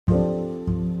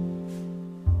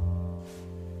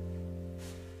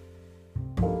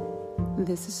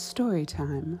This is story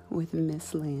time with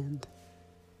Miss Land.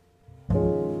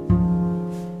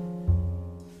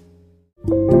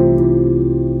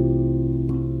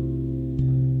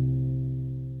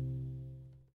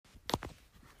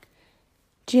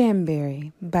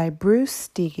 Jamberry by Bruce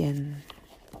Deegan.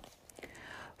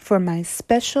 For my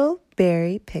special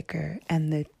berry picker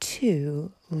and the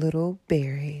two little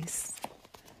berries.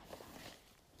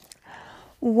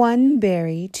 One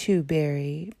berry, two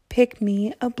berry, pick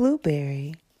me a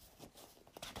blueberry.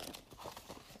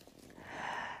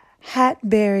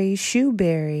 Hatberry,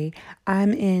 shoeberry,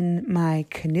 I'm in my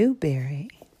canoeberry.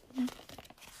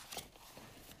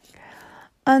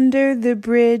 Under the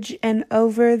bridge and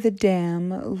over the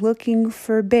dam, looking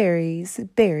for berries,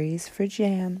 berries for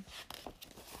jam.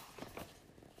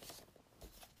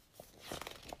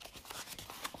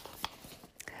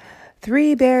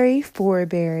 Three-berry,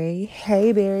 four-berry,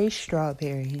 hayberry,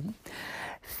 strawberry.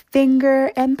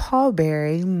 Finger and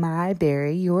pawberry, my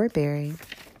berry, your berry.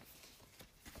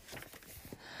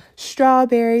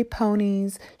 Strawberry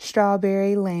ponies,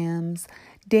 strawberry lambs,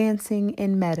 dancing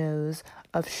in meadows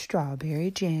of strawberry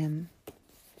jam.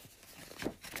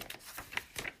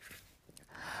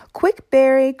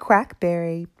 Quickberry,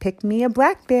 crackberry, pick me a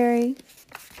blackberry.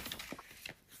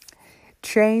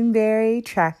 Trainberry,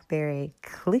 trackberry,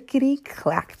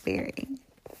 clickety-clackberry.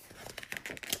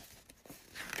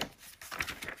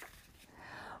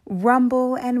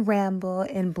 Rumble and ramble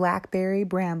in blackberry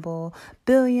bramble,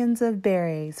 billions of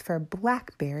berries for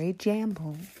blackberry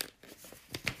jamble.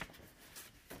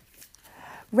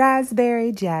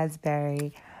 Raspberry,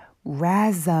 jazzberry,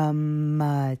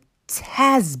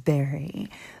 razzmatazberry,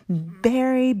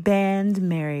 berry band,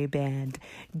 merry band,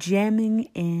 jamming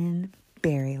in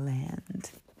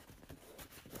Berryland.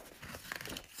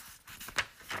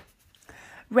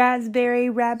 Raspberry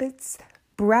rabbits,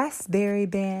 brassberry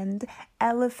band,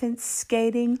 elephants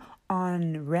skating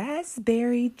on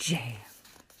raspberry jam.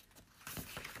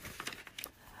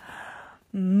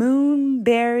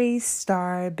 Moonberry,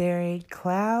 starberry,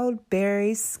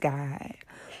 cloudberry sky.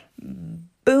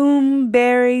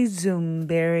 Boomberry,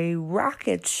 zoomberry,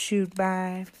 rockets shoot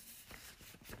by.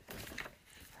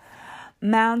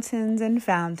 Mountains and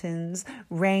fountains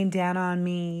rain down on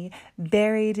me,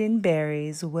 buried in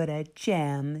berries, what a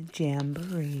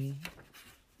jamboree.